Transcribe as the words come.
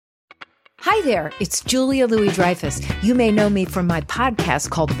Hi there, it's Julia Louis-Dreyfus. You may know me from my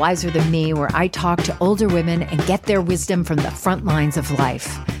podcast called Wiser Than Me, where I talk to older women and get their wisdom from the front lines of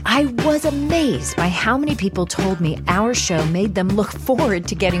life. I was amazed by how many people told me our show made them look forward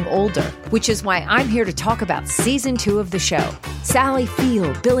to getting older, which is why I'm here to talk about season 2 of the show. Sally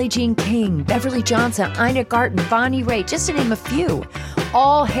Field, Billie Jean King, Beverly Johnson, Ina Garten, Bonnie Raitt, just to name a few.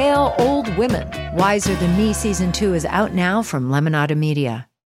 All hail old women. Wiser Than Me season 2 is out now from Lemonada Media.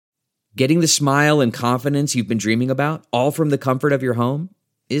 Getting the smile and confidence you've been dreaming about, all from the comfort of your home,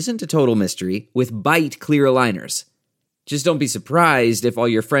 isn't a total mystery with Byte clear aligners. Just don't be surprised if all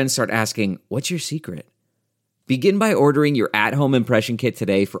your friends start asking, "What's your secret?" Begin by ordering your at-home impression kit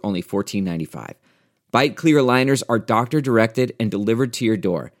today for only $14.95. Byte clear aligners are doctor-directed and delivered to your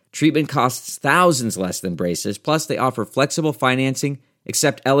door. Treatment costs thousands less than braces, plus they offer flexible financing,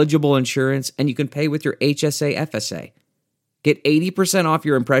 accept eligible insurance, and you can pay with your HSA FSA. Get 80% off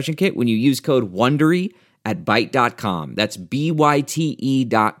your impression kit when you use code WONDERY at Byte.com. That's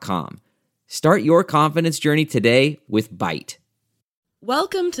BYTE.com. Start your confidence journey today with Byte.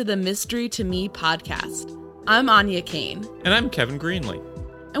 Welcome to the Mystery to Me podcast. I'm Anya Kane. And I'm Kevin Greenlee.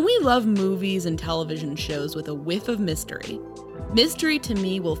 And we love movies and television shows with a whiff of mystery. Mystery to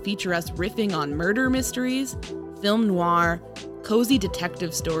Me will feature us riffing on murder mysteries, film noir, cozy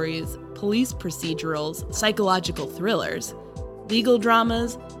detective stories, police procedurals, psychological thrillers, legal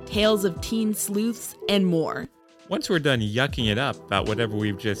dramas, tales of teen sleuths, and more. Once we're done yucking it up about whatever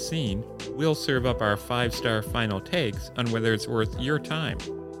we've just seen, we'll serve up our 5-star final takes on whether it's worth your time.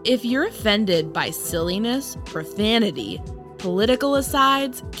 If you're offended by silliness, profanity, political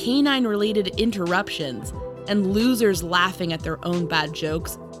asides, canine-related interruptions, and losers laughing at their own bad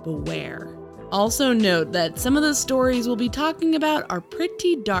jokes, beware. Also note that some of the stories we'll be talking about are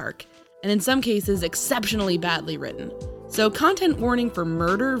pretty dark, and in some cases exceptionally badly written. So content warning for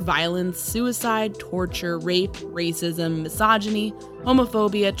murder, violence, suicide, torture, rape, racism, misogyny,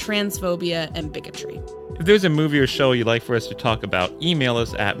 homophobia, transphobia, and bigotry. If there's a movie or show you'd like for us to talk about, email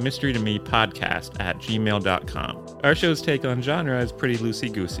us at mysterytomepodcast@gmail.com. Our show's take on genre is pretty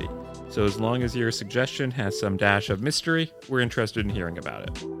loosey-goosey, so as long as your suggestion has some dash of mystery, we're interested in hearing about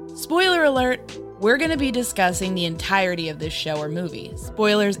it. Spoiler alert, we're going to be discussing the entirety of this show or movie,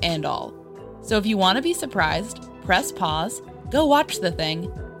 spoilers and all. So if you want to be surprised, press pause, go watch the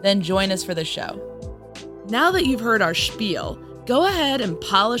thing, then join us for the show. Now that you've heard our spiel, go ahead and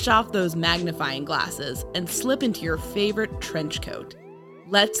polish off those magnifying glasses and slip into your favorite trench coat.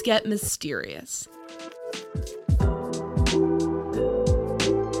 Let's get mysterious.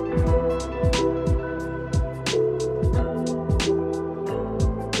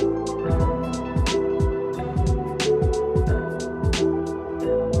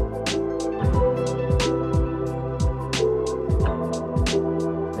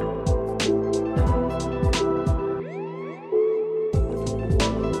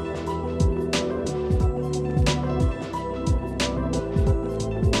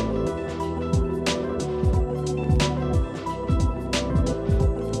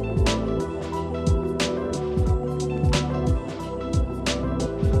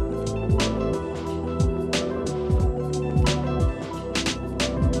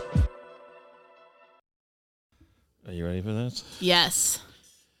 Yes.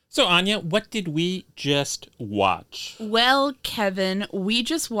 So, Anya, what did we just watch? Well, Kevin, we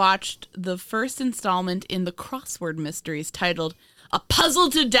just watched the first installment in the crossword mysteries titled A Puzzle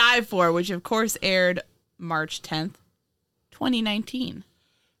to Die For, which of course aired March 10th, 2019.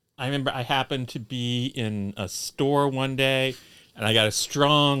 I remember I happened to be in a store one day, and I got a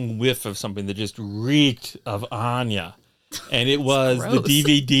strong whiff of something that just reeked of Anya. And it was the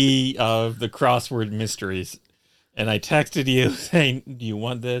DVD of the crossword mysteries. And I texted you saying, "Do you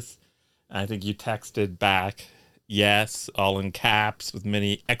want this?" And I think you texted back, "Yes," all in caps with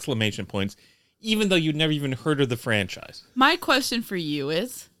many exclamation points, even though you'd never even heard of the franchise. My question for you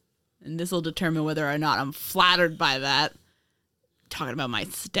is, and this will determine whether or not I'm flattered by that, talking about my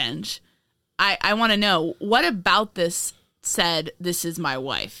stench, I want to know, what about this said, "This is my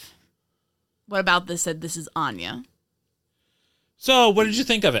wife"? What about this said, "This is Anya"? So, what did you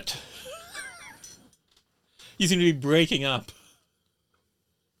think of it? You seem to be breaking up.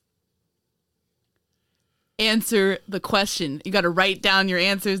 Answer the question. You got to write down your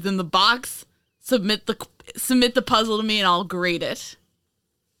answers in the box. Submit the puzzle to me, and I'll grade it.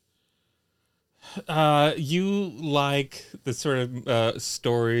 You like the sort of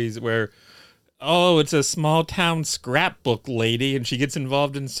stories where, oh, it's a small town scrapbook lady, and she gets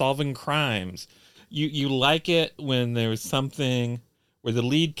involved in solving crimes. You like it when there's something where the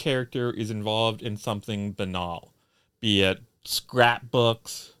lead character is involved in something banal, be it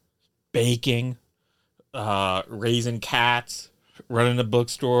scrapbooks, baking, raising cats, running a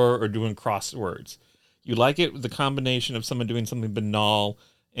bookstore, or doing crosswords. You like it with the combination of someone doing something banal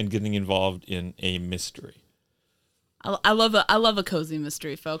and getting involved in a mystery. I love a cozy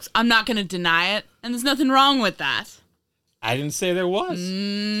mystery, folks. I'm not going to deny it, and there's nothing wrong with that. I didn't say there was.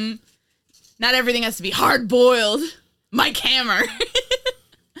 Not everything has to be hard-boiled. Mike Hammer.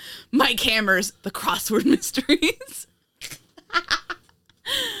 Mike Hammer's The Crossword Mysteries.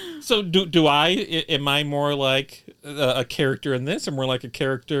 So am I more like a character in this or more like a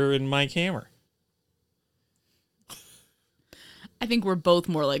character in Mike Hammer? I think we're both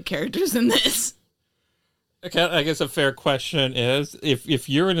more like characters in this. Okay, I guess a fair question is, if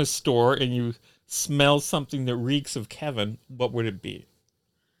you're in a store and you smell something that reeks of Kevin, what would it be?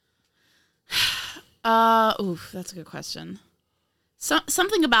 That's a good question.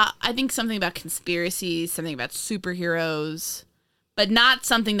 Something about conspiracies, something about superheroes, but not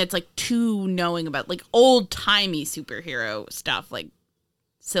something that's like too knowing about, like old-timey superhero stuff, like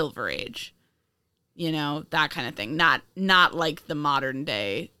Silver Age. You know, that kind of thing. Not like the modern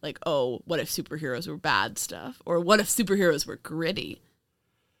day, like, oh, what if superheroes were bad stuff? Or what if superheroes were gritty?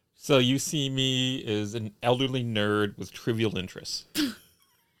 So you see me as an elderly nerd with trivial interests.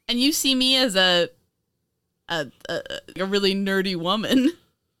 And you see me as a really nerdy woman.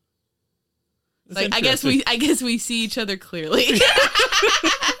 Like, I guess we see each other clearly.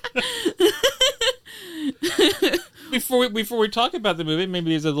 Before we talk about the movie,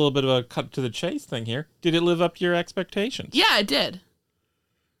 maybe there's a little bit of a cut to the chase thing here. Did it live up to your expectations? Yeah, it did.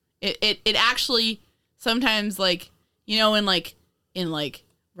 It actually sometimes, like, you know, in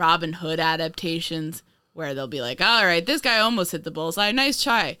Robin Hood adaptations where they'll be like, all right, this guy almost hit the bullseye, nice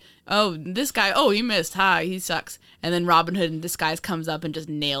try. Oh, this guy, oh, he missed, he sucks. And then Robin Hood in disguise comes up and just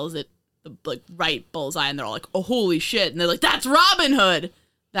nails it, like, right bullseye, and they're all like, oh, holy shit. And they're like, that's Robin Hood.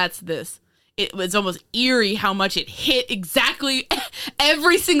 That's this. It was almost eerie how much it hit exactly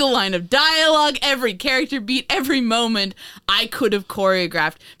every single line of dialogue, every character beat, every moment I could have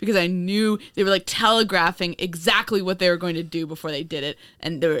choreographed because I knew they were like telegraphing exactly what they were going to do before they did it.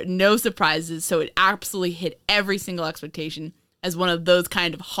 And there were no surprises. So it absolutely hit every single expectation as one of those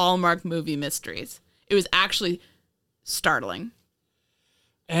kind of Hallmark movie mysteries. It was actually startling.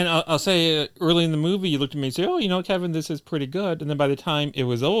 And I'll say early in the movie, you looked at me and said, oh, you know, Kevin, this is pretty good. And then by the time it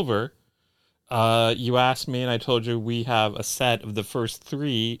was over, you asked me, and I told you we have a set of the first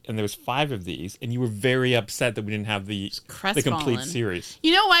 3, and there was 5 of these, and you were very upset that we didn't have the complete series.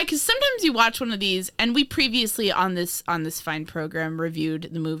 You know why? Because sometimes you watch one of these, and we previously on this fine program reviewed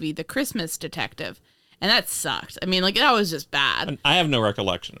the movie The Christmas Detective, and that sucked. I mean, like, that was just bad. And I have no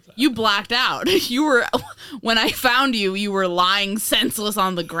recollection of that. You blacked out. You were, when I found you, you were lying senseless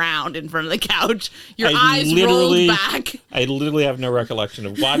on the ground in front of the couch. Your eyes rolled back. I literally have no recollection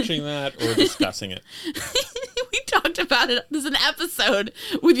of watching that or discussing it. We talked about it. There's an episode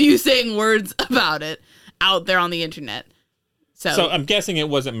with you saying words about it out there on the internet. So I'm guessing it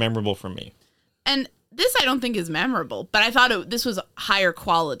wasn't memorable for me. And this I don't think is memorable, but I thought this was higher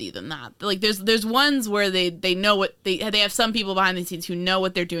quality than that. Like there's ones where they know what they have some people behind the scenes who know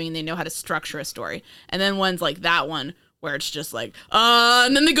what they're doing and they know how to structure a story. And then ones like that one where it's just like,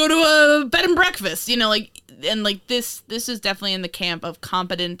 and then they go to a bed and breakfast, you know, like, and like this is definitely in the camp of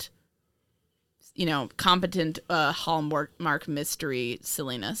competent Hallmark mystery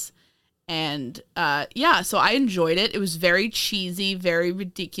silliness. And so I enjoyed it. It was very cheesy, very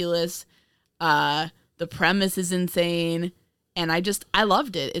ridiculous. The premise is insane, and I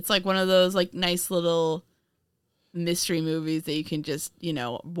loved it. It's like one of those like nice little mystery movies that you can just, you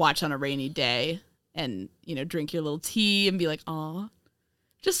know, watch on a rainy day and, you know, drink your little tea and be like, aw,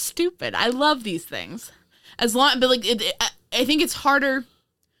 just stupid. I love these things. But like, I think it's harder.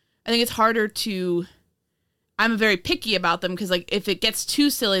 I'm very picky about them because, like, if it gets too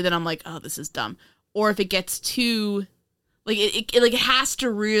silly, then I'm like, oh, this is dumb. Or if it gets too, like, it has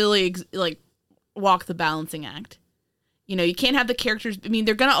to really like walk the balancing act. You know, you can't have the characters. I mean,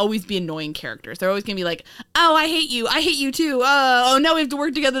 they're gonna always be annoying characters. They're always gonna be like, oh, I hate you too. Oh, now we have to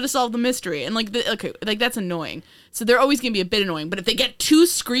work together to solve the mystery. And like, that's annoying. So they're always gonna be a bit annoying. But if they get too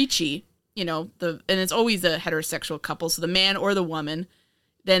screechy, you know, and it's always a heterosexual couple, so the man or the woman,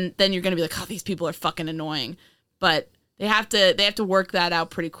 then you're gonna be like, oh, these people are fucking annoying. But they have to work that out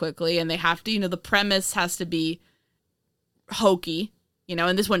pretty quickly, and they have to, you know, the premise has to be hokey. You know,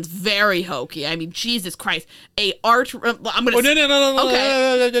 and this one's very hokey. I mean, Jesus Christ. I'm gonna. Oh, no.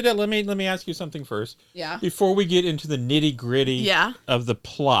 Okay. No. Let me ask you something first. Yeah. Before we get into the nitty gritty of the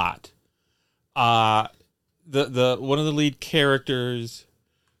plot, the one of the lead characters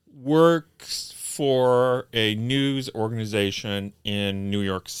works for a news organization in New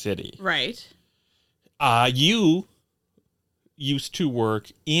York City. Right. You used to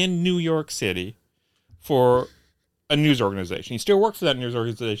work in New York City for a news organization. You still work for that news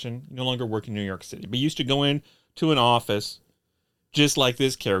organization. You no longer work in New York City. But you used to go in to an office just like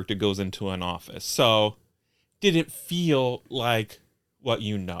this character goes into an office. So did it feel like what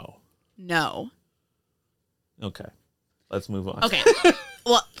you know? No. Okay. Let's move on. Okay.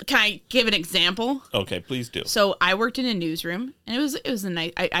 Well, can I give an example? Okay, please do. So I worked in a newsroom, and it was a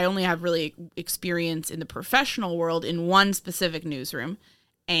nice. I only have really experience in the professional world in one specific newsroom,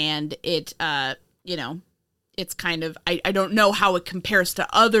 and it it's kind of I don't know how it compares to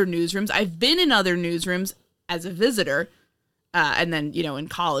other newsrooms. I've been in other newsrooms as a visitor, and then in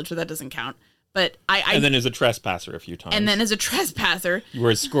college, but that doesn't count. But and then as a trespasser a few times. And then as a trespasser. You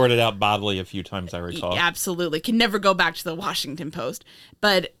were escorted out bodily a few times, I recall. Absolutely. Can never go back to the Washington Post.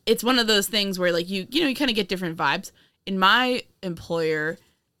 But it's one of those things where, like, you kind of get different vibes. In my employer,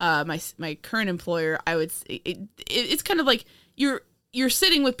 my current employer, I would say it's kind of like you're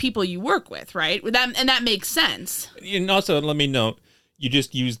sitting with people you work with, right? And that makes sense. And also, let me note, you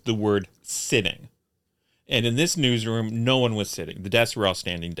just used the word sitting. And in this newsroom, no one was sitting. The desks were all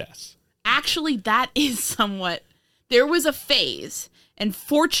standing desks. Actually, that is somewhat... There was a phase, and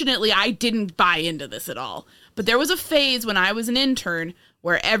fortunately, I didn't buy into this at all. But there was a phase when I was an intern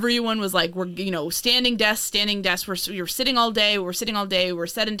where everyone was like, we're, standing desks. You're sitting all day. We're sedentary.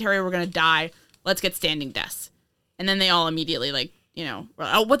 We're going to die. Let's get standing desks. And then they all immediately,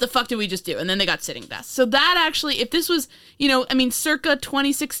 oh, what the fuck did we just do? And then they got sitting desks. So that actually, if this was, circa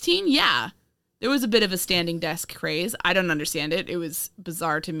 2016, yeah. There was a bit of a standing desk craze. I don't understand it. It was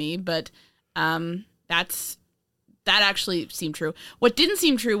bizarre to me, but that actually seemed true. What didn't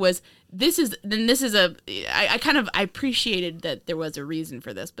seem true was I appreciated that there was a reason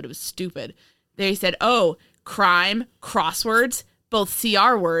for this, but it was stupid. They said, oh, crime, crosswords, both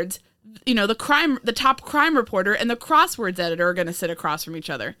CR words, the top crime reporter and the crosswords editor are going to sit across from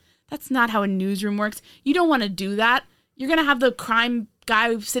each other. That's not how a newsroom works. You don't want to do that. You're going to have the crime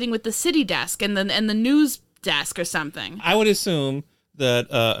guy sitting with the city desk and the news desk or something. I would assume that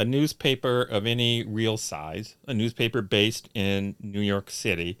a newspaper of any real size, a newspaper based in New York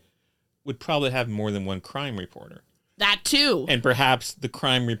City, would probably have more than one crime reporter. That too. And perhaps the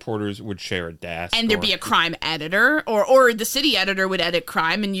crime reporters would share a desk. And there'd be a crime editor, or the city editor would edit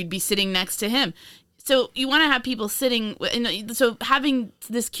crime and you'd be sitting next to him. So you want to have people sitting, so having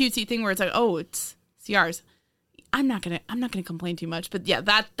this cutesy thing where it's like, oh, it's CRs. I'm not gonna complain too much, but yeah,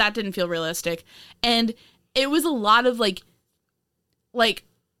 that didn't feel realistic, and it was a lot of like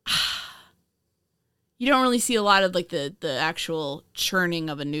you don't really see a lot of like the actual churning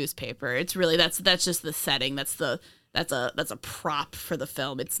of a newspaper. It's really that's just the setting. That's a prop for the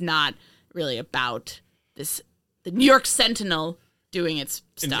film. It's not really about the New York Sentinel doing its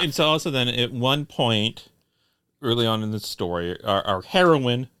stuff. And so also then at one point early on in the story, our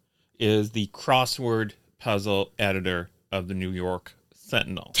heroine is the crossword puzzle editor of the New York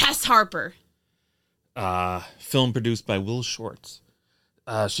Sentinel. Tess Harper. Film produced by Will Shortz.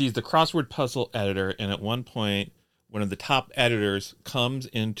 She's the crossword puzzle editor, and at one point, one of the top editors comes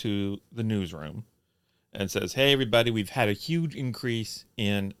into the newsroom and says, hey, everybody, we've had a huge increase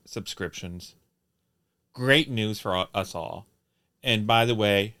in subscriptions. Great news for us all. And by the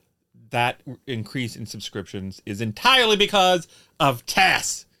way, that increase in subscriptions is entirely because of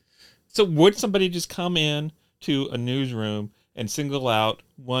Tess. So would somebody just come in to a newsroom and single out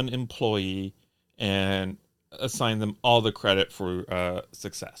one employee and assign them all the credit for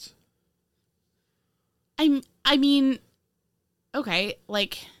success? I mean, okay,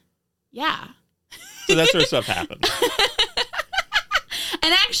 yeah. So that sort of stuff happens.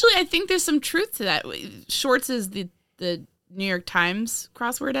 And actually, I think there's some truth to that. Shorts is the New York Times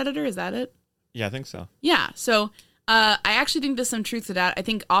crossword editor. Is that it? Yeah, I think so. Yeah. So I actually think there's some truth to that. I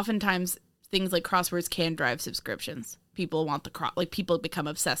think oftentimes things like crosswords can drive subscriptions. People want people become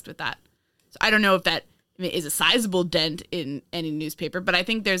obsessed with that. So I don't know if that is a sizable dent in any newspaper, but I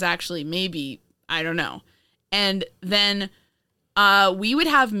think there's actually maybe, I don't know. And then we would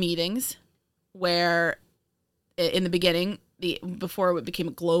have meetings where in the beginning, before it became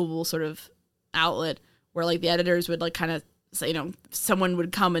a global sort of outlet, where like the editors would like kind of say, someone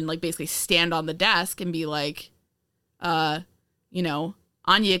would come and like basically stand on the desk and be like, Anya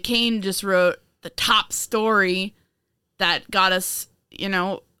Kane just wrote the top story that got us,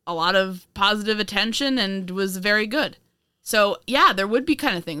 a lot of positive attention and was very good. So, yeah, there would be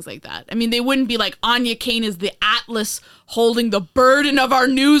kind of things like that. I mean, they wouldn't be like, Anya Kane is the Atlas holding the burden of our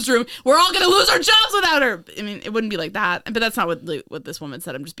newsroom. We're all going to lose our jobs without her. I mean, it wouldn't be like that. But that's not what this woman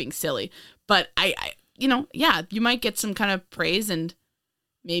said. I'm just being silly. But I you might get some kind of praise, and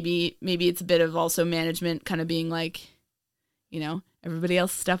maybe it's a bit of also management kind of being like, everybody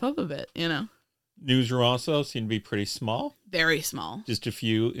else step up a bit, Newsroom also seemed to be pretty small. Very small. Just a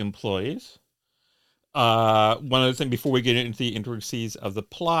few employees. One other thing before we get into the intricacies of the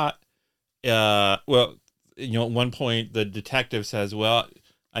plot, at one point the detective says, well,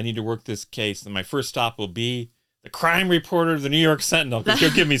 I need to work this case, and my first stop will be the crime reporter of the New York Sentinel, because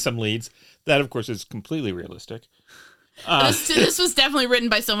he'll give me some leads. That, of course, is completely realistic. This was definitely written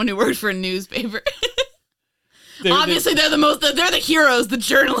by someone who worked for a newspaper. Obviously, they're the heroes, the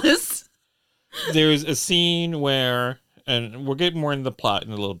journalists. There's a scene where, and we'll get more into the plot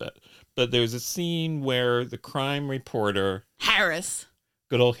in a little bit, but there's a scene where the crime reporter, Harris,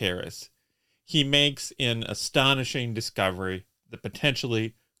 good old Harris, he makes an astonishing discovery that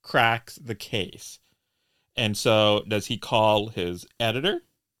potentially cracks the case. And so does he call his editor?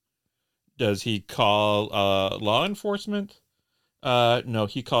 Does he call law enforcement? No,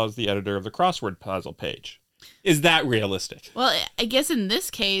 he calls the editor of the crossword puzzle page. Is that realistic? Well, I guess in this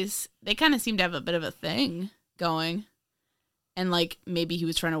case, they kind of seem to have a bit of a thing going. And, maybe he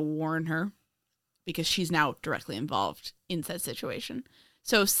was trying to warn her because she's now directly involved in said situation.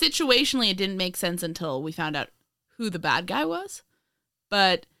 So, situationally, it didn't make sense until we found out who the bad guy was.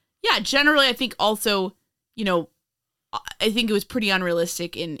 But, yeah, generally, I think also, I think it was pretty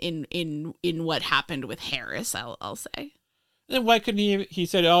unrealistic in what happened with Harris, I'll say. Then why couldn't he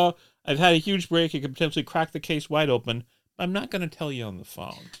said, oh, I've had a huge break. It could potentially crack the case wide open. I'm not going to tell you on the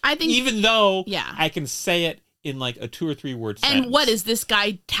phone. I think, even though I can say it in a 2 or 3 word sentence. And what is this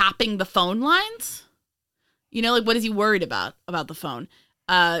guy tapping the phone lines? What is he worried about the phone?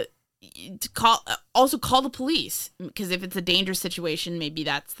 Call the police, because if it's a dangerous situation, maybe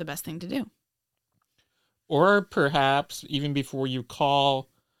that's the best thing to do. Or perhaps even before you call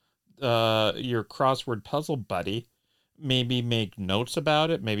your crossword puzzle buddy, maybe make notes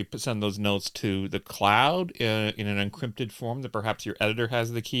about it. Maybe send those notes to the cloud in an encrypted form that perhaps your editor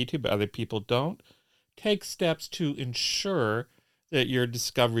has the key to, but other people don't. Take steps to ensure that your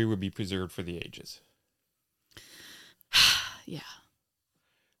discovery will be preserved for the ages. Yeah.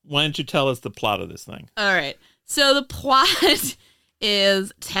 Why don't you tell us the plot of this thing? All right. So the plot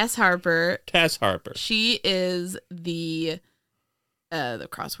is Tess Harper. Tess Harper. She is the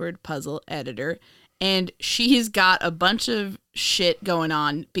crossword puzzle editor, and she's got a bunch of shit going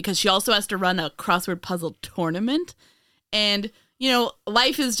on because she also has to run a crossword puzzle tournament. And,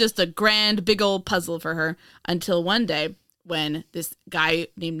 life is just a grand, big old puzzle for her until one day when this guy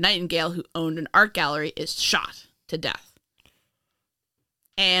named Nightingale, who owned an art gallery, is shot to death.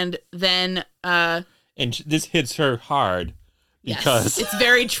 And then... and this hits her hard because... Yes, it's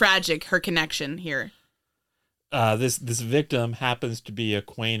very tragic, her connection here. This victim happens to be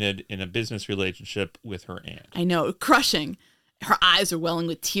acquainted in a business relationship with her aunt. I know, crushing. Her eyes are welling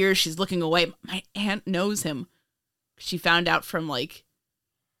with tears. She's looking away. My aunt knows him. She found out from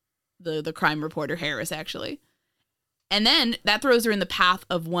the crime reporter Harris, actually. And then that throws her in the path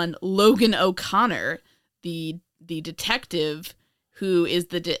of one Logan O'Connor, the detective who is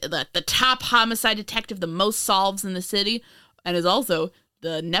the top homicide detective, the most solves in the city, and is also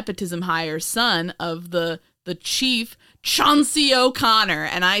the nepotism hire son of the chief, Chauncey O'Connor.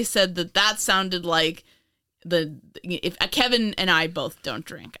 And I said that sounded like if Kevin and I both don't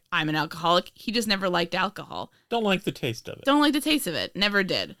drink. I'm an alcoholic. He just never liked alcohol. Don't like the taste of it. Don't like the taste of it. Never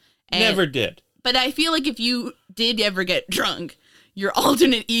did. Never did. But I feel like if you did ever get drunk, your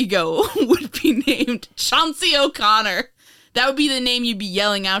alternate ego would be named Chauncey O'Connor. That would be the name you'd be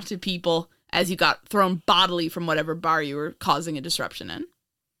yelling out to people as you got thrown bodily from whatever bar you were causing a disruption in.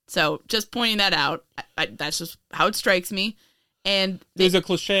 So just pointing that out, that's just how it strikes me. And there's a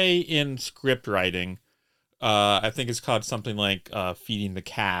cliche in script writing. I think it's called something like feeding the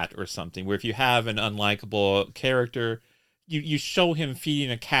cat or something, where if you have an unlikable character, you show him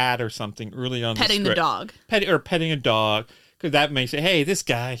feeding a cat or something early on. Petting the dog. Petting a dog, because that makes it, hey, this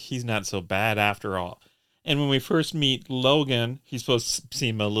guy, he's not so bad after all. And when we first meet Logan, he's supposed to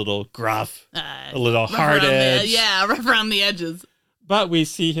seem a little gruff, a little hard-edged. Rough around the edges. But we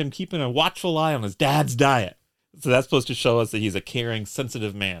see him keeping a watchful eye on his dad's diet. So that's supposed to show us that he's a caring,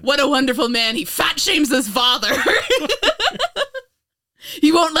 sensitive man. What a wonderful man. He fat shames his father.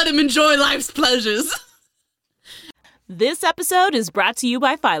 He won't let him enjoy life's pleasures. This episode is brought to you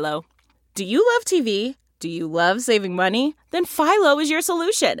by Philo. Do you love TV? Do you love saving money? Then Philo is your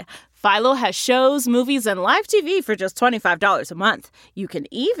solution. Philo has shows, movies, and live TV for just $25 a month. You can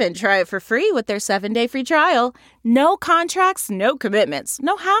even try it for free with their 7-day free trial. No contracts, no commitments,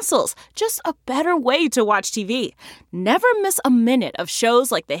 no hassles. Just a better way to watch TV. Never miss a minute of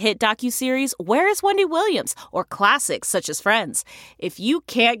shows like the hit docuseries Where is Wendy Williams? Or classics such as Friends. If you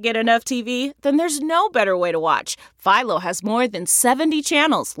can't get enough TV, then there's no better way to watch. Philo has more than 70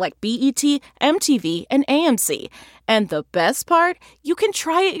 channels like BET, MTV, and AMC. And the best part? You can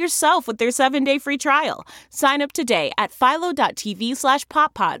try it yourself with their 7-day free trial. Sign up today at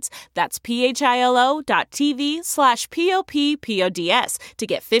philo.tv/poppods. That's philo.tv/poppods to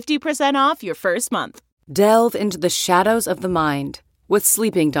get 50% off your first month. Delve into the shadows of the mind with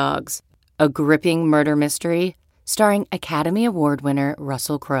Sleeping Dogs, a gripping murder mystery starring Academy Award winner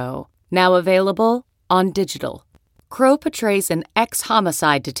Russell Crowe. Now available on digital. Crowe portrays an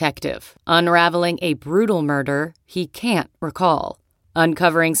ex-homicide detective, unraveling a brutal murder he can't recall.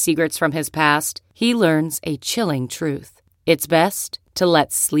 Uncovering secrets from his past, he learns a chilling truth. It's best to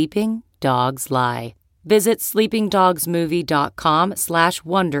let sleeping dogs lie. Visit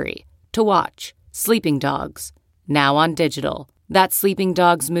sleepingdogsmovie.com/Wondery to watch Sleeping Dogs, now on digital. That's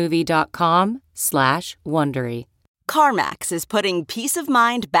sleepingdogsmovie.com/Wondery. CarMax is putting peace of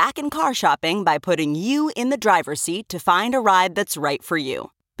mind back in car shopping by putting you in the driver's seat to find a ride that's right for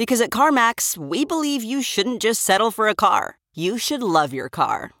you. Because at CarMax, we believe you shouldn't just settle for a car. You should love your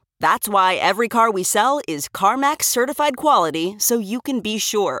car. That's why every car we sell is CarMax certified quality, so you can be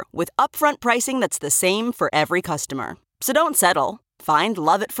sure with upfront pricing that's the same for every customer. So don't settle. Find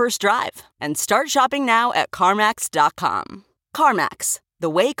love at first drive and start shopping now at CarMax.com. CarMax, the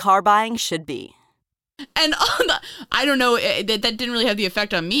way car buying should be. And I don't know, that didn't really have the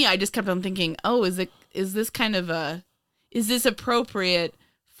effect on me. I just kept on thinking, oh, is this appropriate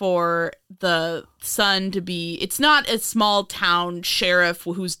for the son to be, it's not a small town sheriff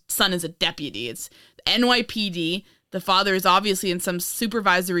whose son is a deputy. It's NYPD. The father is obviously in some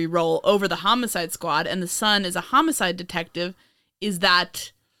supervisory role over the homicide squad, and the son is a homicide detective. Is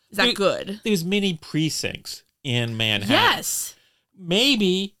that good? There's many precincts in Manhattan. Yes.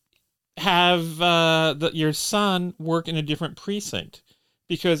 Maybe have your son work in a different precinct,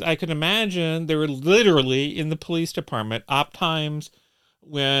 because I can imagine there were literally in the police department op times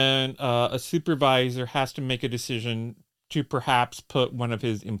when a supervisor has to make a decision to perhaps put one of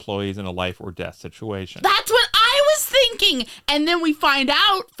his employees in a life or death situation. That's what I was thinking. And then we find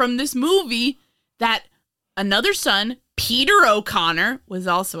out from this movie that another son, Peter O'Connor, was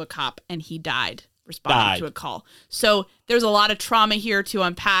also a cop, and he died responding to a call. So there's a lot of trauma here to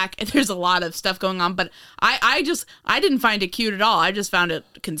unpack, and there's a lot of stuff going on, but I didn't find it cute at all. I just found it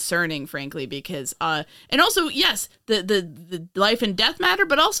concerning, frankly, because and also, yes, the life and death matter,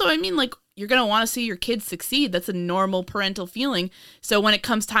 but also, I mean, like, you're going to want to see your kids succeed. That's a normal parental feeling. So when it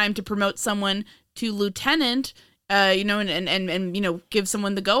comes time to promote someone to lieutenant, and give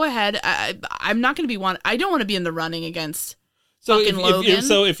someone the go ahead, I'm not going to be I don't want to be in the running against Logan.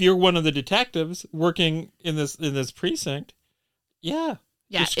 If you're one of the detectives working in this precinct, yeah,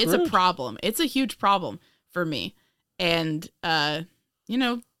 it's a problem. It's a huge problem for me, and but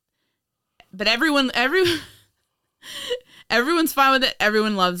everyone's fine with it.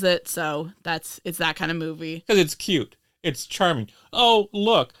 Everyone loves it, so it's that kind of movie because it's cute, it's charming. Oh,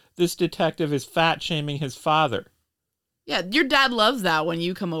 look, this detective is fat shaming his father. Yeah, your dad loves that when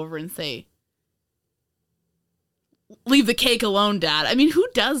you come over and say, leave the cake alone, Dad. I mean, who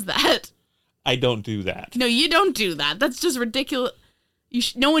does that? I don't do that. No, you don't do that. That's just ridiculous.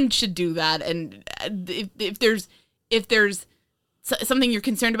 No one should do that. And if there's something you're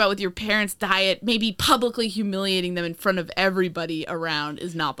concerned about with your parents' diet, maybe publicly humiliating them in front of everybody around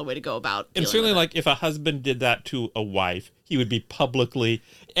is not the way to go about it. And certainly, like, if a husband did that to a wife, he would be publicly,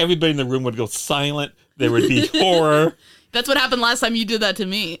 everybody in the room would go silent. There would be horror. That's what happened last time you did that to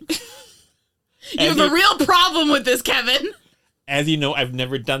me. You have a real problem with this, Kevin. As you know, I've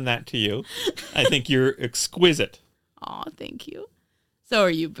never done that to you. I think you're exquisite. Aw, thank you. So are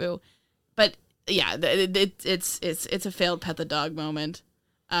you, Boo. But yeah, it's a failed pet the dog moment.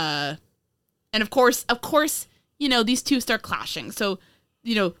 And of course, these two start clashing. So,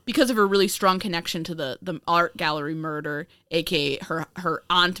 because of her really strong connection to the art gallery murder, aka her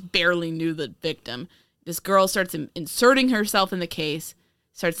aunt barely knew the victim, this girl starts inserting herself in the case,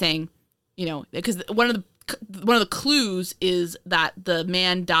 starts saying, because one of the clues is that the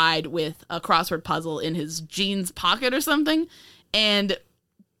man died with a crossword puzzle in his jeans pocket or something, and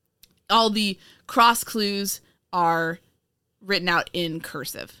all the cross clues are written out in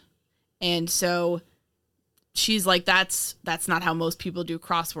cursive. And so she's like, that's not how most people do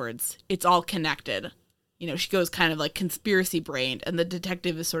crosswords. It's all connected. she goes kind of like conspiracy brained, and the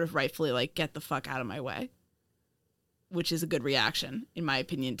detective is sort of rightfully like, get the fuck out of my way, which is a good reaction, in my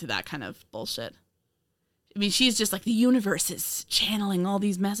opinion, to that kind of bullshit. I mean, she's just like, the universe is channeling all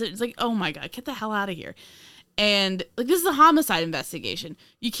these messages. Like, oh my God, get the hell out of here. And like, this is a homicide investigation.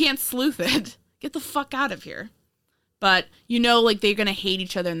 You can't sleuth it. Get the fuck out of here. But like they're going to hate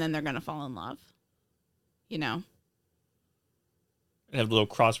each other and then they're going to fall in love. And have little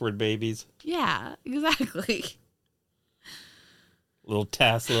crossword babies. Yeah, exactly. Little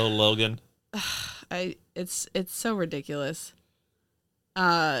Tess, little Logan. It's so ridiculous.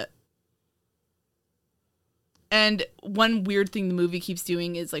 And one weird thing the movie keeps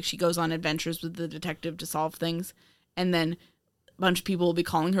doing is like she goes on adventures with the detective to solve things, and then a bunch of people will be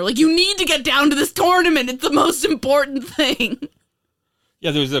calling her like, you need to get down to this tournament. It's the most important thing.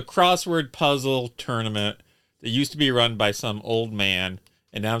 Yeah, there's a crossword puzzle tournament that used to be run by some old man,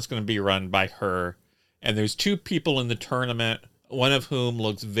 and now it's going to be run by her. And there's 2 people in the tournament, one of whom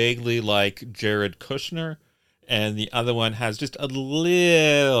looks vaguely like Jared Kushner, and the other one has just a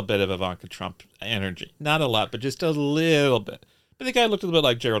little bit of Ivanka Trump energy. Not a lot, but just a little bit. But the guy looked a little bit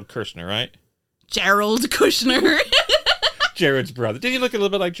like Jared Kushner, right? Gerald Kushner. Jared's brother. Did he look a little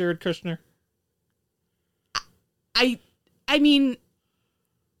bit like Jared Kushner? I mean,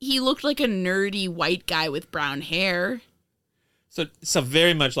 he looked like a nerdy white guy with brown hair. So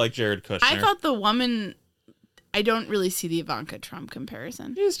very much like Jared Kushner. I thought the woman, I don't really see the Ivanka Trump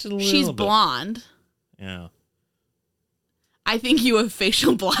comparison. Just a little She's bit. blonde. Yeah. I think you have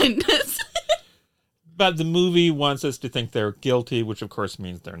facial blindness. But the movie wants us to think they're guilty, which of course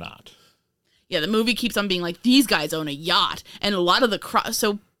means they're not. Yeah, the movie keeps on being like, these guys own a yacht. And a lot of the...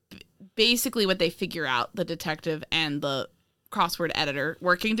 So basically what they figure out, the detective and the crossword editor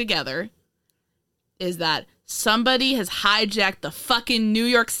working together, is that somebody has hijacked the fucking New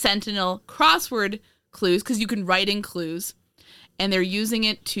York Sentinel crossword clues, because you can write in clues, and they're using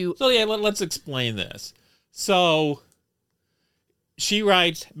it to... So yeah, let's explain this. So she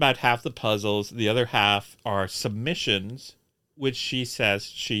writes about half the puzzles. The other half are submissions, which she says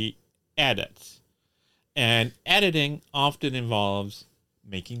she edits. And editing often involves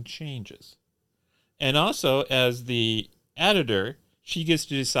making changes. And also, as the editor, she gets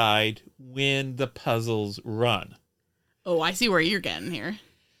to decide when the puzzles run. Oh, I see where you're getting here.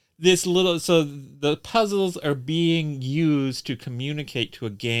 So the puzzles are being used to communicate to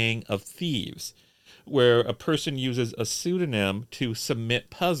a gang of thieves, where a person uses a pseudonym to submit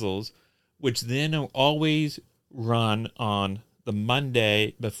puzzles, which then are always run on the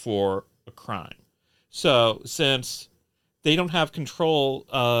Monday before a crime. So since they don't have control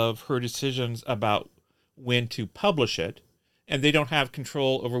of her decisions about when to publish it, and they don't have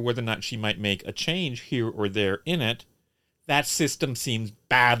control over whether or not she might make a change here or there in it, that system seems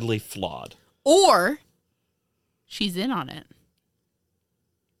badly flawed. Or she's in on it.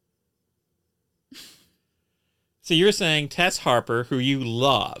 So you're saying Tess Harper, who you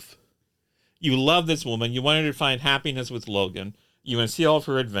love this woman, you wanted her to find happiness with Logan, you want to see all of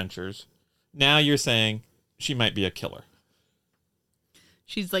her adventures, now you're saying she might be a killer.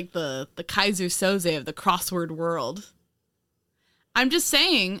 She's like the Kaiser Soze of the crossword world. I'm just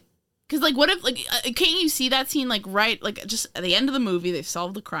saying, because like, what if, like, can't you see that scene, like, right, like, just at the end of the movie, they've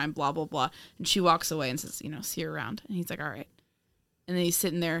solved the crime, blah, blah, blah, and she walks away and says, see you around, and he's like, all right, and then he's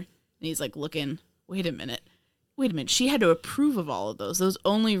sitting there, and he's like looking, wait a minute, she had to approve of all of those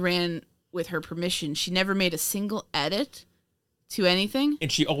only ran with her permission, she never made a single edit to anything,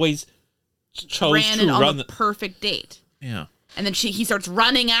 and she always chose ran to it on run the perfect date. Yeah. And then he starts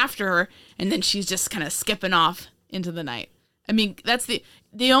running after her, and then she's just kind of skipping off into the night. I mean, that's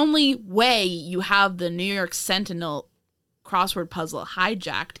the only way you have the New York Sentinel crossword puzzle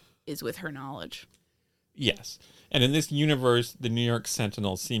hijacked is with her knowledge. Yes. And in this universe, the New York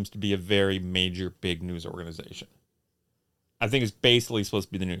Sentinel seems to be a very major, big news organization. I think it's basically supposed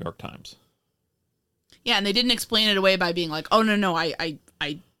to be the New York Times. Yeah, and they didn't explain it away by being like, oh, no, I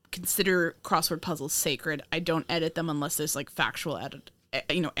consider crossword puzzles sacred. I don't edit them unless there's like factual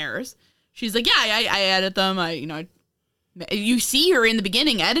errors. She's like, yeah, I edit them. You see her in the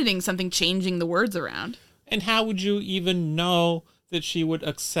beginning editing something, changing the words around. And how would you even know that she would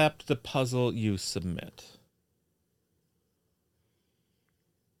accept the puzzle you submit?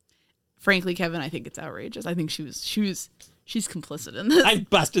 Frankly, Kevin, I think it's outrageous. I think she's complicit in this. I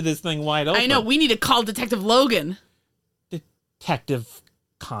busted this thing wide open. I know. We need to call Detective Logan. Detective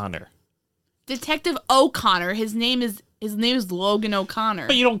Connor. Detective O'Connor. His name is Logan O'Connor.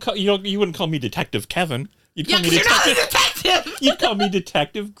 But you wouldn't call me Detective Kevin. You'd call me you're not a detective. You'd call me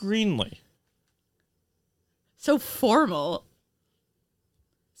Detective Greenlee. So formal.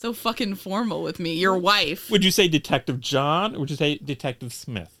 So fucking formal with me. Your wife. Would you say Detective John or would you say Detective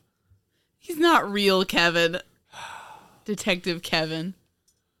Smith? He's not real, Kevin. Detective Kevin.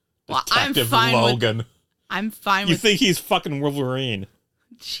 Well, Detective Logan. I'm fine with... You think he's fucking Wolverine.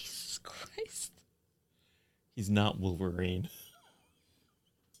 Jesus Christ. He's not Wolverine.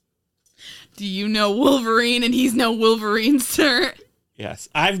 Do you know Wolverine and he's no Wolverine, sir? Yes.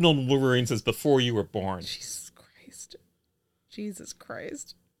 I've known Wolverine since before you were born. Jesus Christ. Jesus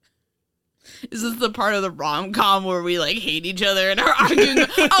Christ. Is this the part of the rom-com where we, like, hate each other and are arguing?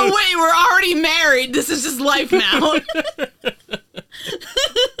 Oh, wait, we're already married. This is just life now.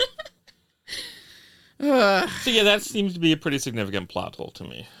 So, yeah, that seems to be a pretty significant plot hole to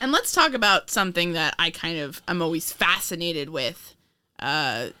me. And let's talk about something that I'm always fascinated with,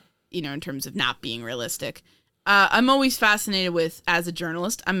 in terms of not being realistic. I'm always fascinated with, as a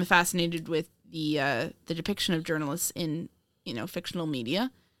journalist, I'm fascinated with the depiction of journalists in, fictional media.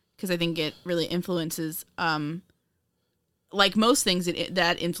 Because I think it really influences, like most things,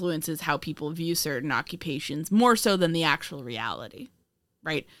 that influences how people view certain occupations more so than the actual reality,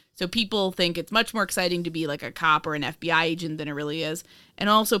 right? So people think it's much more exciting to be like a cop or an FBI agent than it really is. And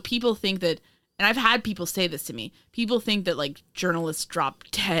also people think that, and I've had people say this to me, people think that like journalists drop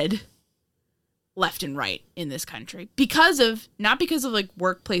dead left and right in this country not because of like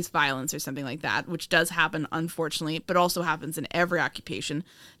workplace violence or something like that, which does happen, unfortunately, but also happens in every occupation.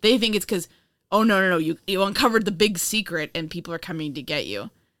 They think it's because, oh, no, you uncovered the big secret and people are coming to get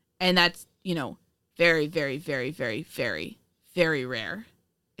you. And that's, very, very, very, very, very, very rare,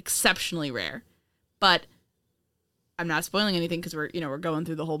 exceptionally rare. But I'm not spoiling anything because we're going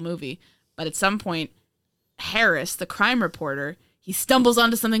through the whole movie. But at some point, Harris, the crime reporter, he stumbles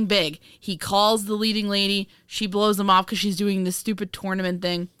onto something big. He calls the leading lady. She blows him off because she's doing this stupid tournament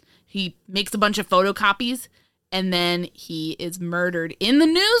thing. He makes a bunch of photocopies, and then he is murdered in the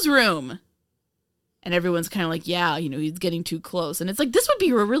newsroom. And everyone's kind of like, yeah, he's getting too close. And it's like, this would be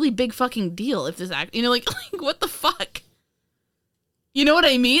a really big fucking deal if this like what the fuck? You know what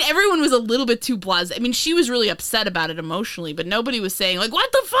I mean? Everyone was a little bit too blasé. I mean, she was really upset about it emotionally, but nobody was saying, like,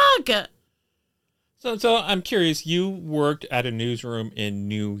 what the fuck? So I'm curious, you worked at a newsroom in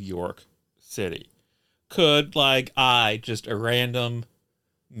New York City. Could, just a random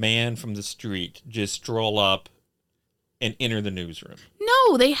man from the street just stroll up and enter the newsroom?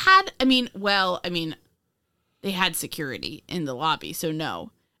 No, they had, they had security in the lobby, so no.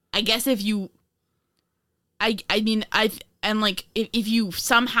 I guess if you, if you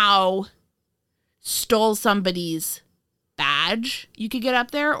somehow stole somebody's badge, you could get up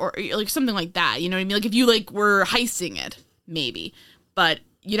there, or like something like that, you know what I mean? Like if you were heisting it, maybe, but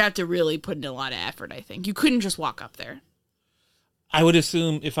you'd have to really put in a lot of effort. I think you couldn't just walk up there. I would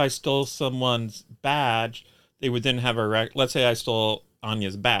assume if I stole someone's badge, they would then have a record. Let's say I stole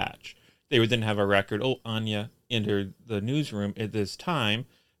Anya's badge, they would then have a record. Oh, Anya entered the newsroom at this time.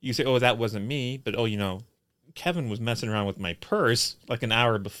 You say, oh, that wasn't me, but Kevin was messing around with my purse like an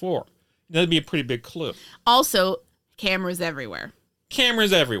hour before. That'd be a pretty big clue. Also, cameras everywhere.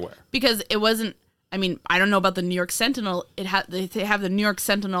 Cameras everywhere. Because it wasn't, I don't know about the New York Sentinel. They have the New York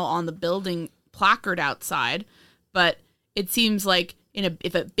Sentinel on the building placard outside, but it seems like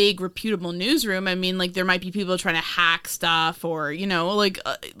if a big reputable newsroom, there might be people trying to hack stuff or,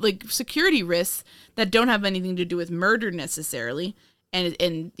 like security risks that don't have anything to do with murder necessarily.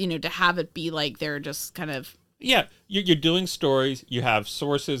 And to have it be like they're just kind of... Yeah, you're doing stories. You have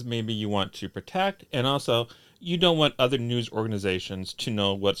sources maybe you want to protect. And also, you don't want other news organizations to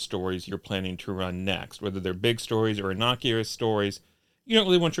know what stories you're planning to run next, whether they're big stories or innocuous stories. You don't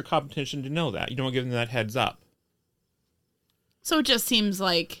really want your competition to know that. You don't want to give them that heads up. So it just seems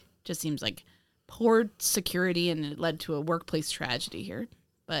like poor security, and it led to a workplace tragedy here.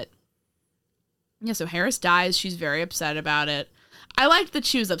 But yeah, so Harris dies. She's very upset about it. I liked that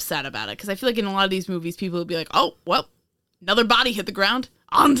she was upset about it because I feel like in a lot of these movies, people would be like, oh, well, another body hit the ground.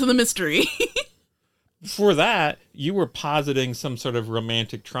 On to the mystery. Before that, you were positing some sort of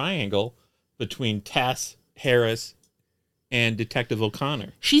romantic triangle between Tess, Harris, and Detective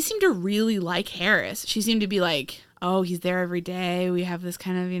O'Connor. She seemed to really like Harris. She seemed to be like, oh, he's there every day. We have this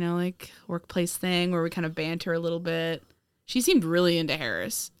kind of, workplace thing where we kind of banter a little bit. She seemed really into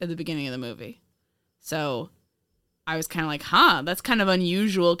Harris at the beginning of the movie. So I was kind of like, that's kind of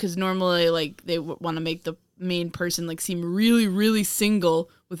unusual because normally, they want to make the main person, seem really, really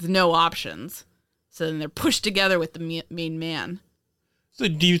single with no options. So then they're pushed together with the main man. So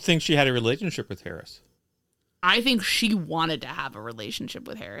do you think she had a relationship with Harris? I think she wanted to have a relationship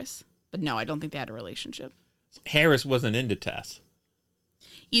with Harris. But no, I don't think they had a relationship. Harris wasn't into Tess.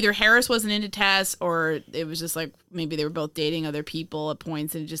 either Harris wasn't into Tess, or it was just like maybe they were both dating other people at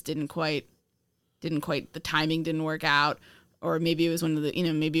points and it just didn't quite, the timing didn't work out. Or maybe it was one of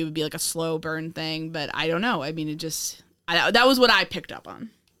the, maybe it would be like a slow burn thing, but I don't know. I mean, that was what I picked up on.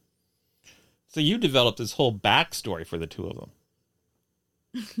 So you developed this whole backstory for the two of them.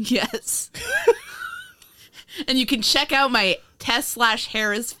 Yes. And you can check out my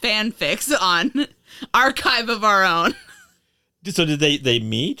Tess/Harris fanfics on Archive of Our Own. So did they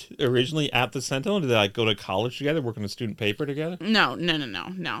meet originally at the Sentinel? Did they like go to college together, work on a student paper together? No.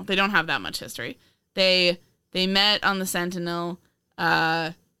 They don't have that much history. They met on the Sentinel.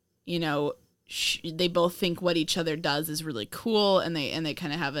 They both think what each other does is really cool, and they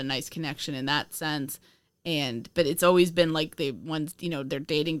kind of have a nice connection in that sense. But it's always been like they're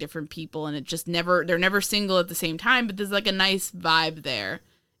dating different people, and they're never single at the same time, but there's like a nice vibe there.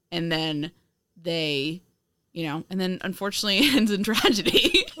 And then and then unfortunately it ends in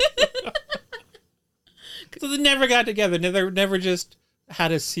tragedy. So they never got together. Never just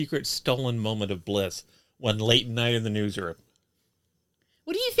had a secret stolen moment of bliss one late night in the newsroom.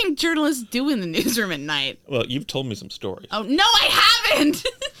 What do you think journalists do in the newsroom at night? Well, you've told me some stories. Oh, no, I haven't!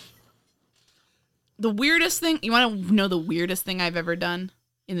 The weirdest thing, you want to know the weirdest thing I've ever done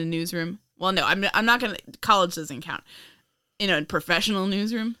in the newsroom? Well, no, I'm not going to, college doesn't count. In a professional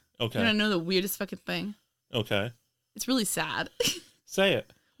newsroom. Okay. You want to know the weirdest fucking thing? Okay. It's really sad. Say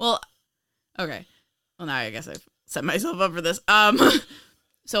it. Well, okay. Well, now I guess I've set myself up for this.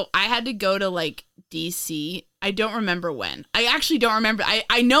 So I had to go to like DC. I don't remember when. I actually don't remember.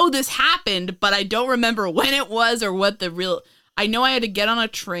 I know this happened, but I don't remember when it was or what I know I had to get on a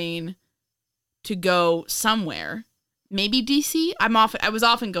train to go somewhere. Maybe DC? I was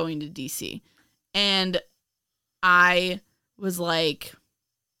often going to DC. And I was like,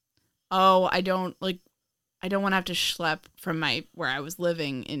 oh, I don't want to have to schlep from where I was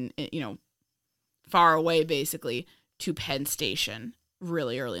living in far away basically to Penn Station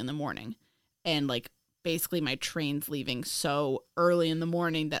really early in the morning. And like basically my train's leaving so early in the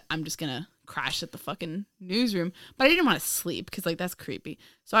morning that I'm just going to crash at the fucking newsroom. But I didn't want to sleep because like that's creepy.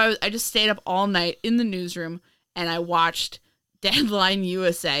 So I just stayed up all night in the newsroom and I watched Deadline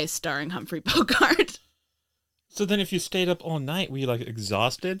USA starring Humphrey Bogart. So then if you stayed up all night, were you like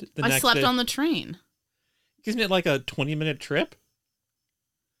exhausted the next day? I slept on the train. Isn't it like a 20-minute trip?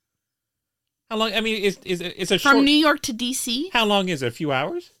 How long? I mean, it's a short... From New York to DC? How long is it? A few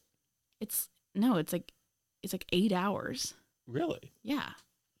hours? It's like 8 hours. Really? Yeah.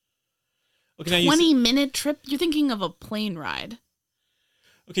 Okay, 20-minute trip? You're thinking of a plane ride.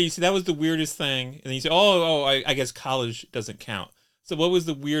 Okay, you see, that was the weirdest thing. And then you say, I guess college doesn't count. So what was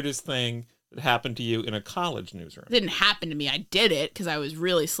the weirdest thing that happened to you in a college newsroom? It didn't happen to me. I did it because I was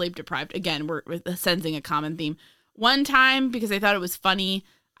really sleep deprived. Again, we're sensing a common theme. One time, because I thought it was funny,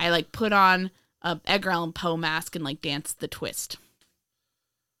 I like put on a Edgar Allan Poe mask and like danced the twist.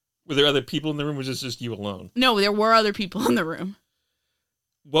 Were there other people in the room, or was this just you alone? No, there were other people in the room.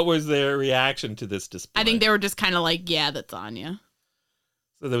 What was their reaction to this display? I think they were just kind of like, yeah, that's Anya.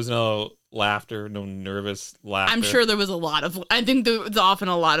 So there was no laughter, no nervous laughter? I'm sure there was I think there was often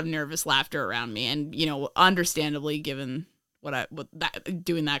a lot of nervous laughter around me. And, understandably given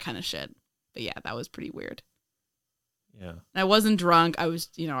doing that kind of shit. But yeah, that was pretty weird. Yeah. And I wasn't drunk. I was,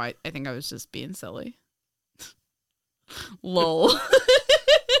 I think I was just being silly. Lol.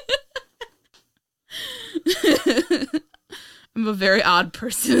 I'm a very odd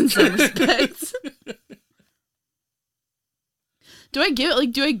person in some respects. Do I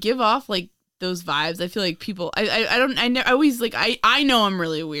give off like those vibes? I feel like people, I always like, I know I'm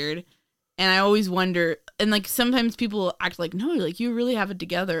really weird, and I always wonder, and like sometimes people act like, no, like you really have it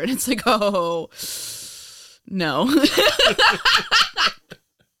together, and it's like, oh, no.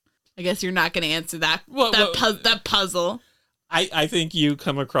 I guess you're not going to answer that that puzzle. I think you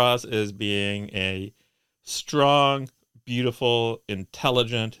come across as being a strong, beautiful,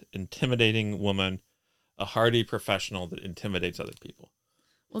 intelligent, intimidating woman. A hardy professional that intimidates other people.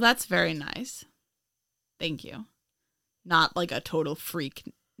 Well, that's very nice. Thank you. Not like a total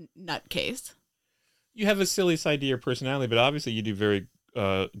freak nutcase. You have a silly side to your personality, but obviously you do very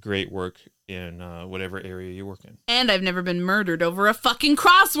great work in whatever area you work in. And I've never been murdered over a fucking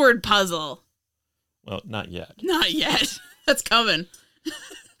crossword puzzle. Well, not yet. Not yet. That's coming.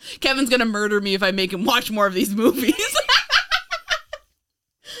 Kevin's going to murder me if I make him watch more of these movies.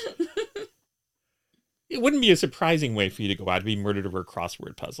 It wouldn't be a surprising way for you to go out to be murdered over a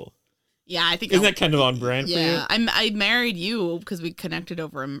crossword puzzle. Yeah, I think... Isn't that kind of on brand for you? Yeah, I married you because we connected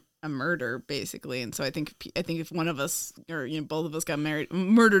over a murder, basically. And so I think if one of us, or both of us got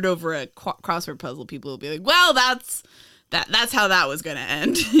murdered over a crossword puzzle, people will be like, well, that's That's how that was going to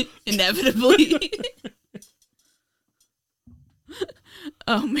end, inevitably.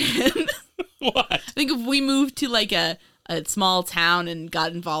 Oh, man. What? I think if we moved to like a small town and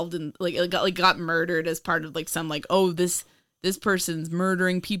got involved in got murdered as part of like some like, oh, this person's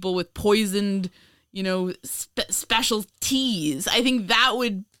murdering people with poisoned, special teas. I think that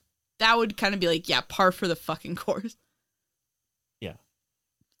would kind of be like, yeah, par for the fucking course. Yeah.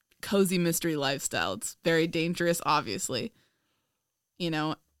 Cozy mystery lifestyle. It's very dangerous, obviously.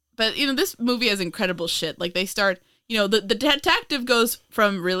 But this movie has incredible shit. Like they start, the detective goes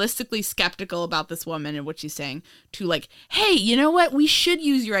from realistically skeptical about this woman and what she's saying to like, hey, you know what? We should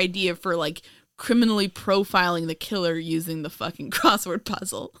use your idea for like criminally profiling the killer using the fucking crossword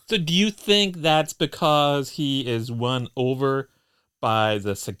puzzle. So do you think that's because he is won over by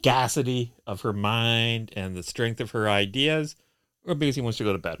the sagacity of her mind and the strength of her ideas, or because he wants to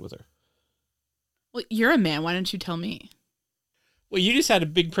go to bed with her? Well, you're a man. Why don't you tell me? Well, you just had a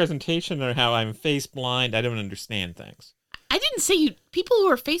big presentation on how I'm face blind. I don't understand things. I didn't say people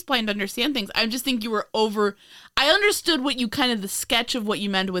who are face blind understand things. I just think you were over. I understood what you the sketch of what you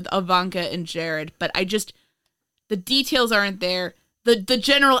meant with Ivanka and Jared, but the details aren't there. The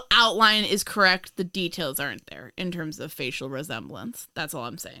general outline is correct. The details aren't there in terms of facial resemblance. That's all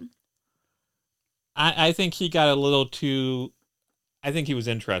I'm saying. I think he got a little too. I think he was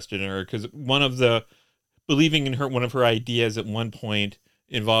interested in her because believing in one of her ideas at one point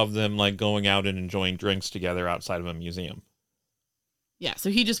involved them like going out and enjoying drinks together outside of a museum. Yeah, so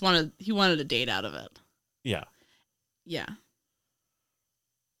he wanted a date out of it. Yeah. Yeah.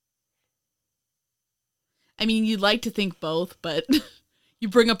 I mean, you'd like to think both, but you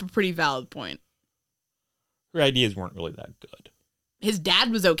bring up a pretty valid point. Her ideas weren't really that good. His dad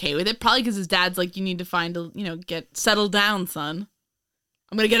was okay with it, probably because his dad's like, you need to find get settled down, son.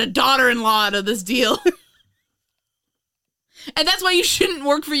 I'm going to get a daughter-in-law out of this deal. And that's why you shouldn't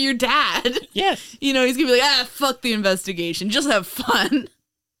work for your dad. Yes. He's going to be like, fuck the investigation. Just have fun.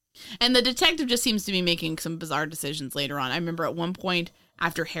 And the detective just seems to be making some bizarre decisions later on. I remember at one point,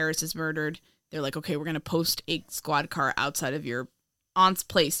 after Harris is murdered, they're like, okay, we're going to post a squad car outside of your aunt's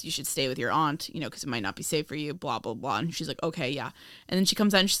place. You should stay with your aunt, because it might not be safe for you, blah, blah, blah. And she's like, okay, yeah. And then she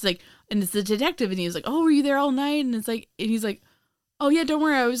comes out and she's like, and it's the detective. And he's like, oh, were you there all night? And he's like, oh, yeah, don't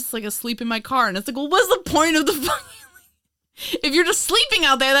worry. I was just like asleep in my car. And it's like, well, what's the point of the fucking... If you're just sleeping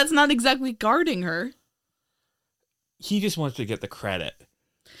out there, that's not exactly guarding her. He just wants to get the credit.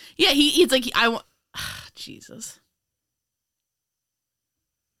 Yeah, he's like, I want... Jesus.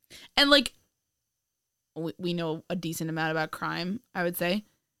 And like, we know a decent amount about crime, I would say.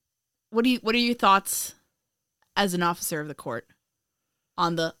 What are your thoughts as an officer of the court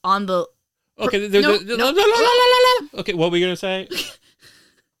on the Okay, no. Okay, what were you gonna say?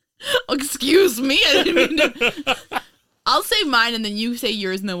 Excuse me, I didn't mean to. I'll say mine and then you say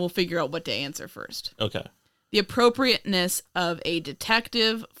yours and then we'll figure out what to answer first. Okay. The appropriateness of a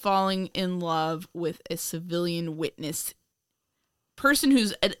detective falling in love with a civilian witness person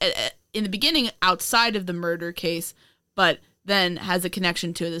who's in the beginning outside of the murder case, but then has a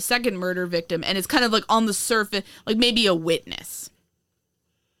connection to the second murder victim and it's kind of like on the surface, like maybe a witness.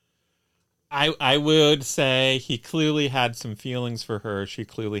 I would say he clearly had some feelings for her. She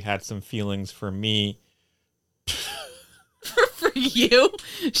clearly had some feelings for me. For you?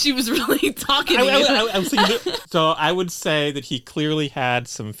 She was really talking to you. So I would say that he clearly had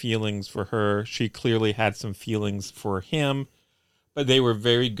some feelings for her. She clearly had some feelings for him. But they were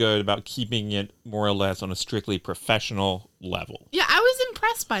very good about keeping it more or less on a strictly professional level. Yeah, I was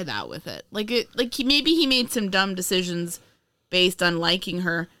impressed by that with it. Maybe he made some dumb decisions based on liking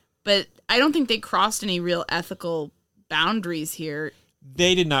her, but I don't think they crossed any real ethical boundaries here.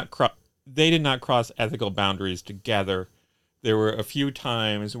 They did not cross ethical boundaries together. There were a few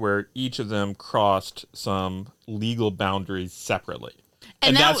times where each of them crossed some legal boundaries separately.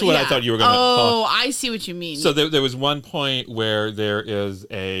 And that's what I thought you were going to talk. Oh, I see what you mean. So there was one point where there is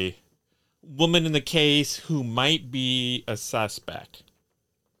a woman in the case who might be a suspect.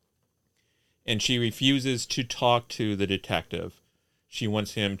 And she refuses to talk to the detective. She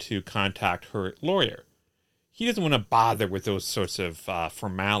wants him to contact her lawyer. He doesn't want to bother with those sorts of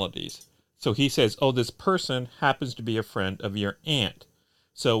formalities. So he says, oh, this person happens to be a friend of your aunt.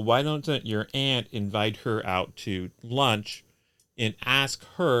 So why don't your aunt invite her out to lunch and ask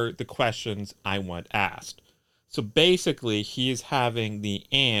her the questions I want asked? So basically, he is having the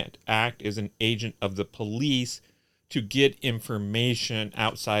aunt act as an agent of the police to get information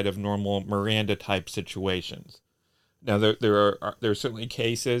outside of normal Miranda-type situations. Now, there are certainly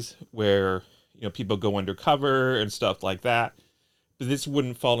cases where people go undercover and stuff like that. But this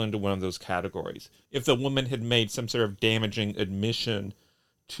wouldn't fall into one of those categories. If the woman had made some sort of damaging admission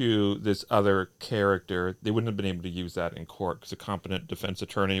to this other character, they wouldn't have been able to use that in court because a competent defense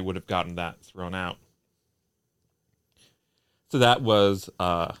attorney would have gotten that thrown out. So that was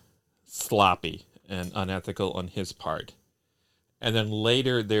sloppy and unethical on his part. And then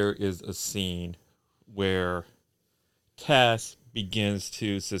later there is a scene where Tess begins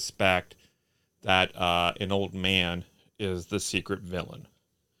to suspect that an old man is the secret villain.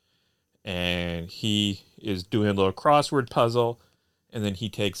 And he is doing a little crossword puzzle, and then he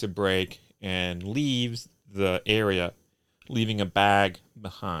takes a break and leaves the area, leaving a bag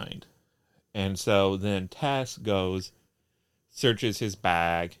behind. And so then Tess goes, searches his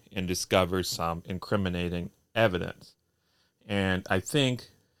bag, and discovers some incriminating evidence. And I think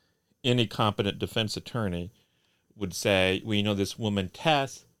any competent defense attorney would say, well, you know, this woman,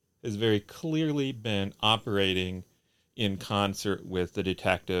 Tess, has very clearly been operating in concert with the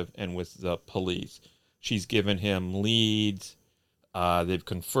detective and with the police. She's given him leads. They've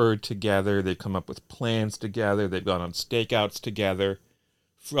conferred together. They've come up with plans together. They've gone on stakeouts together.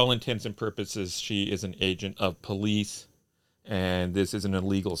 For all intents and purposes, she is an agent of police, and this is an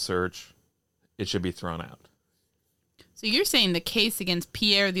illegal search. It should be thrown out. So you're saying the case against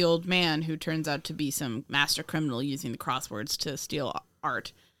Pierre, the old man, who turns out to be some master criminal using the crosswords to steal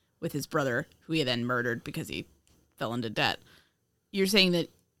art with his brother, who he then murdered because he fell into debt. You're saying that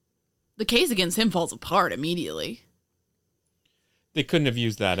the case against him falls apart immediately. They couldn't have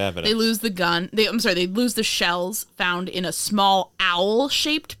used that evidence. They lose the gun. They lose the shells found in a small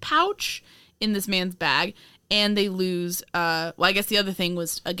owl-shaped pouch in this man's bag. And they lose, I guess the other thing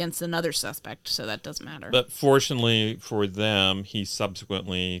was against another suspect, so that doesn't matter. But fortunately for them, he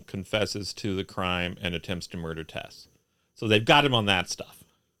subsequently confesses to the crime and attempts to murder Tess. So they've got him on that stuff.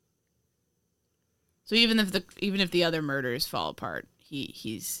 So even if the other murders fall apart,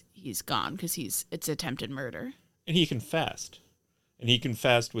 he's gone because it's attempted murder. And he confessed. And he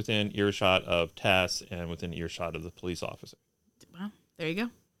confessed within earshot of Tess and within earshot of the police officer. Well, there you go.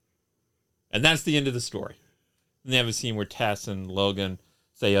 And that's the end of the story. And they have a scene where Tess and Logan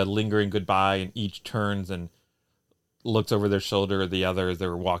say a lingering goodbye, and each turns and looks over their shoulder at the other as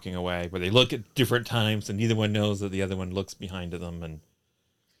they're walking away, where they look at different times, and neither one knows that the other one looks behind them. And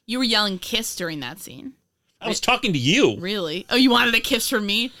you were yelling kiss during that scene. I was talking to you. Really? Oh, you wanted a kiss from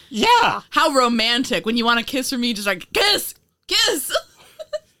me? Yeah. How romantic. When you want a kiss from me, just like, kiss! Kiss!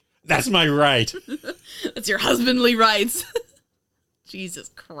 That's my right. That's your husbandly rights. Jesus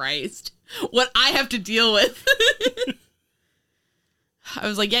Christ. What I have to deal with. I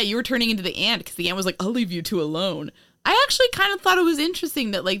was like, yeah, you were turning into the ant because the ant was like, I'll leave you two alone. I actually kind of thought it was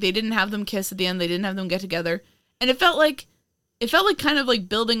interesting that like they didn't have them kiss at the end. They didn't have them get together. And it felt like kind of like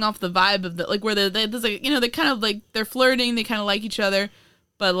building off the vibe of the, like where there's like, you know, they kind of like, they're flirting. They kind of like each other.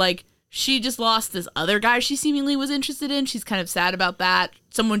 But like she just lost this other guy she seemingly was interested in. She's kind of sad about that.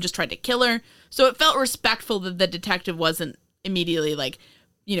 Someone just tried to kill her. So it felt respectful that the detective wasn't immediately like,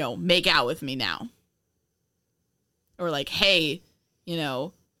 you know, make out with me now. Or like, hey, you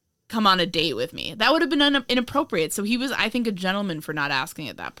know, come on a date with me. That would have been inappropriate. So he was, I think, a gentleman for not asking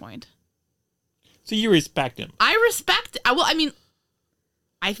at that point. So you respect him? I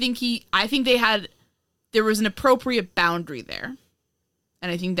think there was an appropriate boundary there.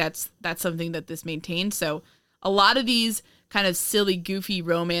 And I think that's something that this maintained. So a lot of these kind of silly, goofy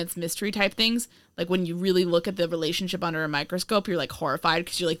romance mystery type things, like when you really look at the relationship under a microscope, you're like horrified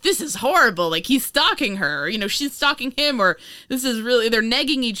because you're like, this is horrible. Like he's stalking her, or, you know, she's stalking him, or this is really, they're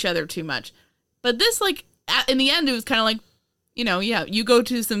negging each other too much. But this, like, in the end, it was kind of like, you know, yeah, you go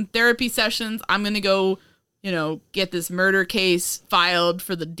to some therapy sessions. I'm going to go, you know, get this murder case filed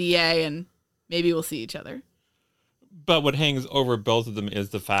for the DA and maybe we'll see each other. But what hangs over both of them is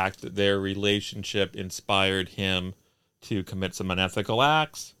the fact that their relationship inspired him to commit some unethical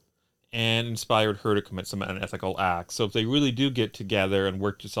acts and inspired her to commit some unethical acts. So if they really do get together and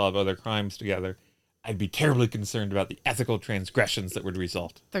work to solve other crimes together, I'd be terribly concerned about the ethical transgressions that would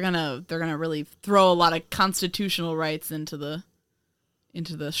result. They're gonna really throw a lot of constitutional rights into the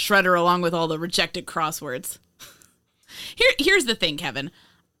shredder along with all the rejected crosswords. Here's the thing, Kevin.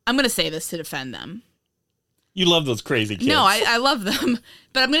 I'm gonna say this to defend them. You love those crazy kids. No, I love them,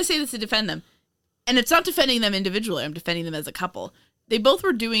 but I'm gonna say this to defend them. And it's not defending them individually. I'm defending them as a couple. They both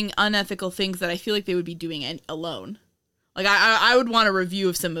were doing unethical things that I feel like they would be doing alone. Like, I would want a review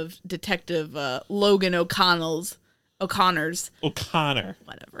of some of Detective Logan O'Connor's. Whatever.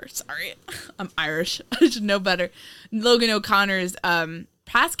 Sorry. I'm Irish. I should know better. Logan O'Connor's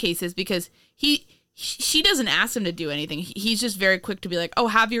past cases, because she doesn't ask him to do anything. He's just very quick to be like, oh,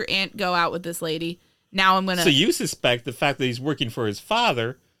 have your aunt go out with this lady. Now I'm gonna. So you suspect the fact that he's working for his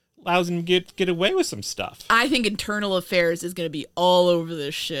father allows him to get away with some stuff. I think internal affairs is gonna be all over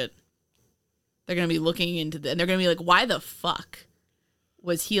this shit. They're gonna be looking into and they're gonna be like, why the fuck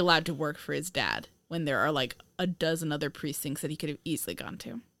was he allowed to work for his dad when there are like a dozen other precincts that he could have easily gone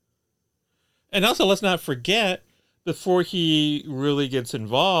to? And also, let's not forget, before he really gets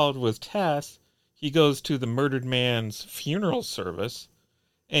involved with Tess, he goes to the murdered man's funeral service,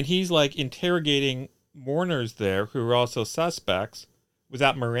 and he's like interrogating mourners there who are also suspects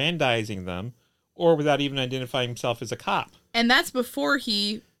without Mirandizing them or without even identifying himself as a cop. And that's before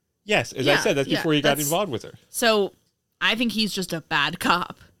he... Yes, as I said, that's before he got involved with her. So I think he's just a bad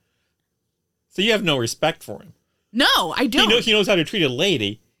cop. So you have no respect for him. No, I don't. He knows how to treat a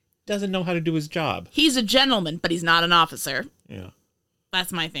lady, doesn't know how to do his job. He's a gentleman, but he's not an officer. Yeah.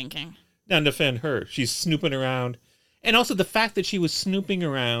 That's my thinking. Now defend her. She's snooping around. And also the fact that she was snooping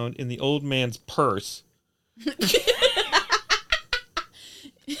around in the old man's purse.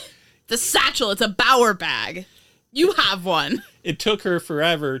 The satchel, it's a Bauer bag. You have one. It took her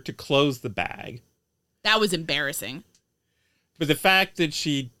forever to close the bag. That was embarrassing. But the fact that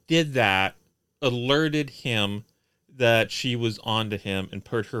she did that alerted him that she was onto him and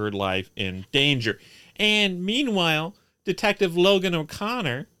put her life in danger. And meanwhile, Detective Logan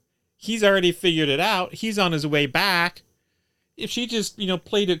O'Connor, he's already figured it out. He's on his way back. If she just,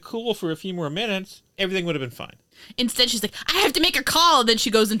 played it cool for a few more minutes, everything would have been fine. Instead, she's like, I have to make a call. And then she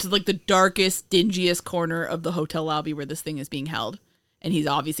goes into like the darkest, dingiest corner of the hotel lobby where this thing is being held. And he's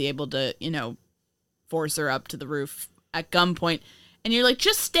obviously able to, force her up to the roof at gunpoint. And you're like,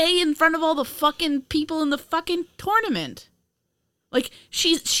 just stay in front of all the fucking people in the fucking tournament. Like,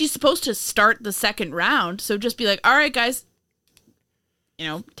 she's supposed to start the second round. So just be like, all right, guys,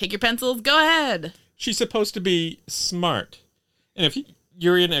 take your pencils, go ahead. She's supposed to be smart. And if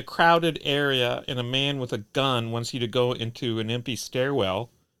you're in a crowded area and a man with a gun wants you to go into an empty stairwell,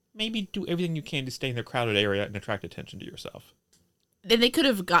 maybe do everything you can to stay in the crowded area and attract attention to yourself. Then they could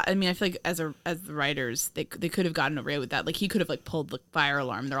have got, I feel like as the writers, they could have gotten away with that. Like, he could have, like, pulled the fire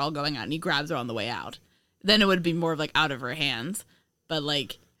alarm. They're all going out, and he grabs her on the way out. Then it would be more of, like, out of her hands. But,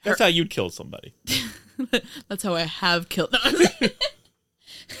 like... That's how you'd kill somebody. That's how I have killed...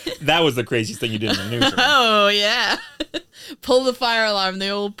 That was the craziest thing you did in the newsroom. Oh, yeah. Pull the fire alarm. The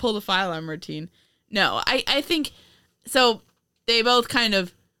old pull the fire alarm routine. No, I think... So, they both kind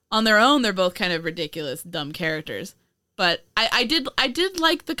of... On their own, they're both kind of ridiculous, dumb characters. But I did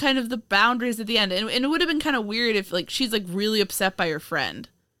like the kind of the boundaries at the end. And it would have been kind of weird if, like, she's, like, really upset by her friend.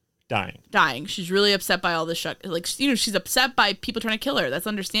 Dying. She's really upset by all this shit. Like, she's upset by people trying to kill her. That's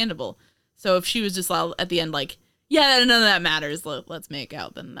understandable. So if she was just at the end, like, yeah, none of that matters, let's make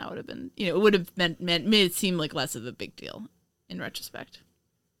out, then that would have been, it would have made it seem like less of a big deal in retrospect.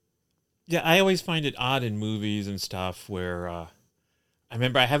 Yeah, I always find it odd in movies and stuff where, I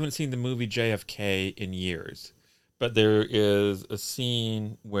remember I haven't seen the movie JFK in years. But there is a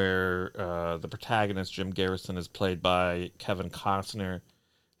scene where the protagonist, Jim Garrison, is played by Kevin Costner,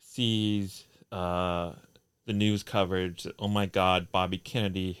 sees the news coverage that, oh my God, Bobby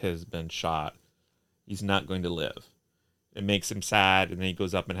Kennedy has been shot. He's not going to live. It makes him sad, and then he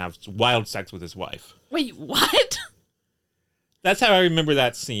goes up and has wild sex with his wife. Wait, what? That's how I remember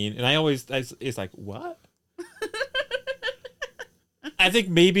that scene, and it's like, what? I think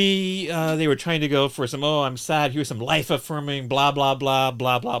maybe they were trying to go for some, I'm sad, here's some life-affirming, blah, blah, blah,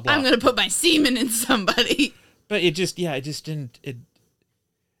 blah, blah, blah. I'm going to put my semen in somebody. But it just didn't,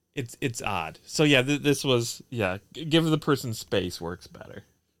 it's odd. So yeah, this was, give the person space works better.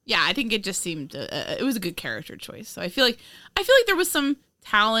 Yeah, I think it just seemed, it was a good character choice. So I feel like there was some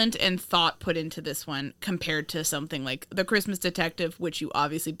talent and thought put into this one compared to something like The Christmas Detective, which you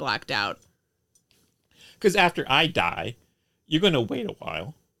obviously blacked out. Because after I die... You're going to wait a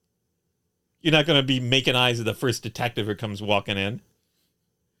while. You're not going to be making eyes at the first detective who comes walking in.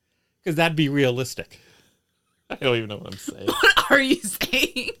 Because that'd be realistic. I don't even know what I'm saying. What are you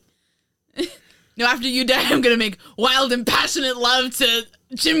saying? No, after you die, I'm going to make wild and passionate love to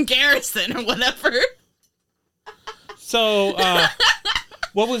Jim Garrison or whatever. So,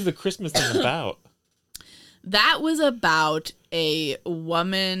 what was the Christmas thing about? That was about a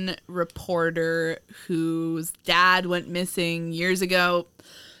woman reporter whose dad went missing years ago.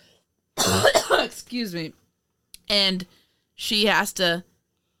 Excuse me. And she has to,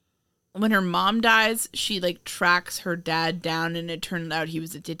 when her mom dies, she like tracks her dad down, and it turned out he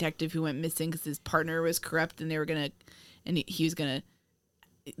was a detective who went missing because his partner was corrupt, and they were going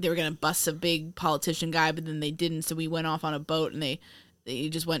to bust a big politician guy, but then they didn't. So we went off on a boat, and they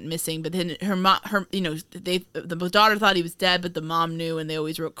just went missing. But then the daughter thought he was dead, but the mom knew, and they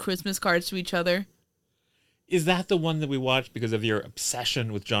always wrote Christmas cards to each other. Is that the one that we watched because of your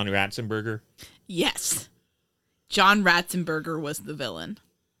obsession with John Ratzenberger? Yes. John Ratzenberger was the villain.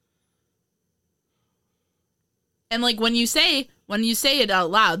 And like when you say it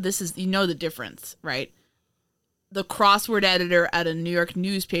out loud, this is, you know, the difference, right? The crossword editor at a New York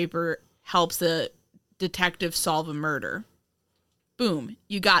newspaper helps a detective solve a murder. Boom,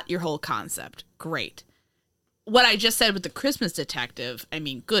 you got your whole concept. Great. What I just said with the Christmas Detective, I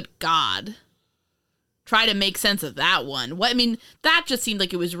mean, good God. Try to make sense of that one. That just seemed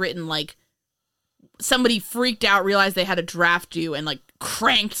like it was written like somebody freaked out, realized they had a draft due, and like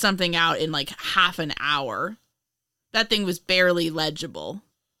cranked something out in like half an hour. That thing was barely legible.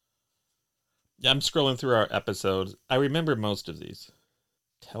 Yeah, I'm scrolling through our episodes. I remember most of these.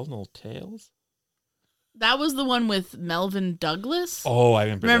 Tell No Tales? That was the one with Melvin Douglas? Oh, I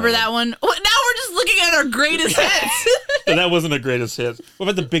remember that one. Oh, now we're just looking at our greatest hits. So that wasn't a greatest hit. What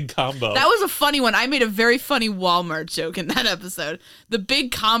about the Big Combo? That was a funny one. I made a very funny Walmart joke in that episode. The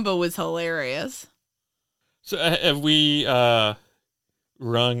Big Combo was hilarious. So have we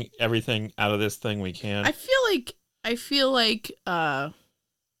wrung everything out of this thing we can? I feel like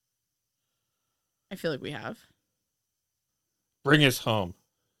we have. Bring us home.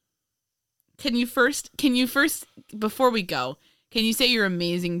 Can you first, before we go, can you say your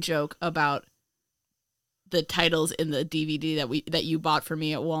amazing joke about the titles in the DVD that you bought for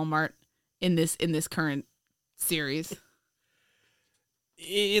me at Walmart in this current series?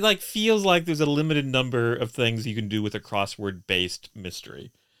 It like feels like there's a limited number of things you can do with a crossword-based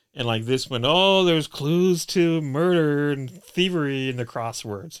mystery. And like this one, there's clues to murder and thievery in the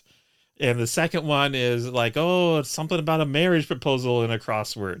crosswords. And the second one is like, it's something about a marriage proposal in a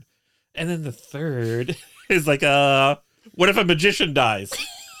crossword. And then the third is like, what if a magician dies?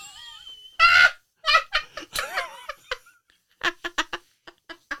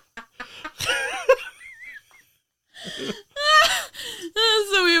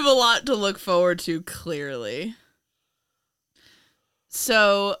 So we have a lot to look forward to, clearly.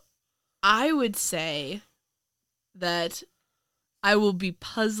 So I would say that I will be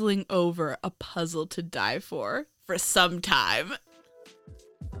puzzling over A Puzzle to Die for some time.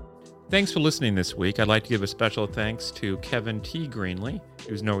 Thanks for listening this week. I'd like to give a special thanks to Kevin T. Greenlee,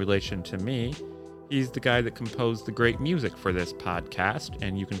 who's no relation to me. He's the guy that composed the great music for this podcast,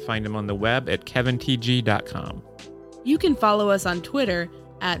 and you can find him on the web at kevintg.com. You can follow us on Twitter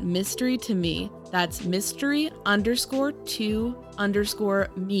at Mystery to Me. That's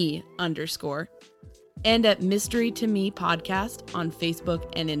mystery_to_me_. And at Mystery to Me Podcast on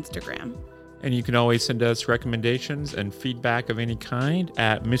Facebook and Instagram. And you can always send us recommendations and feedback of any kind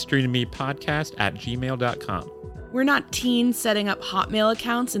at mysterytomepodcast@gmail.com. We're not teens setting up Hotmail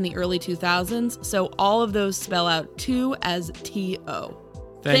accounts in the early 2000s, so all of those spell out 2 as T-O.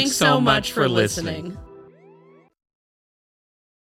 Thanks so much for listening.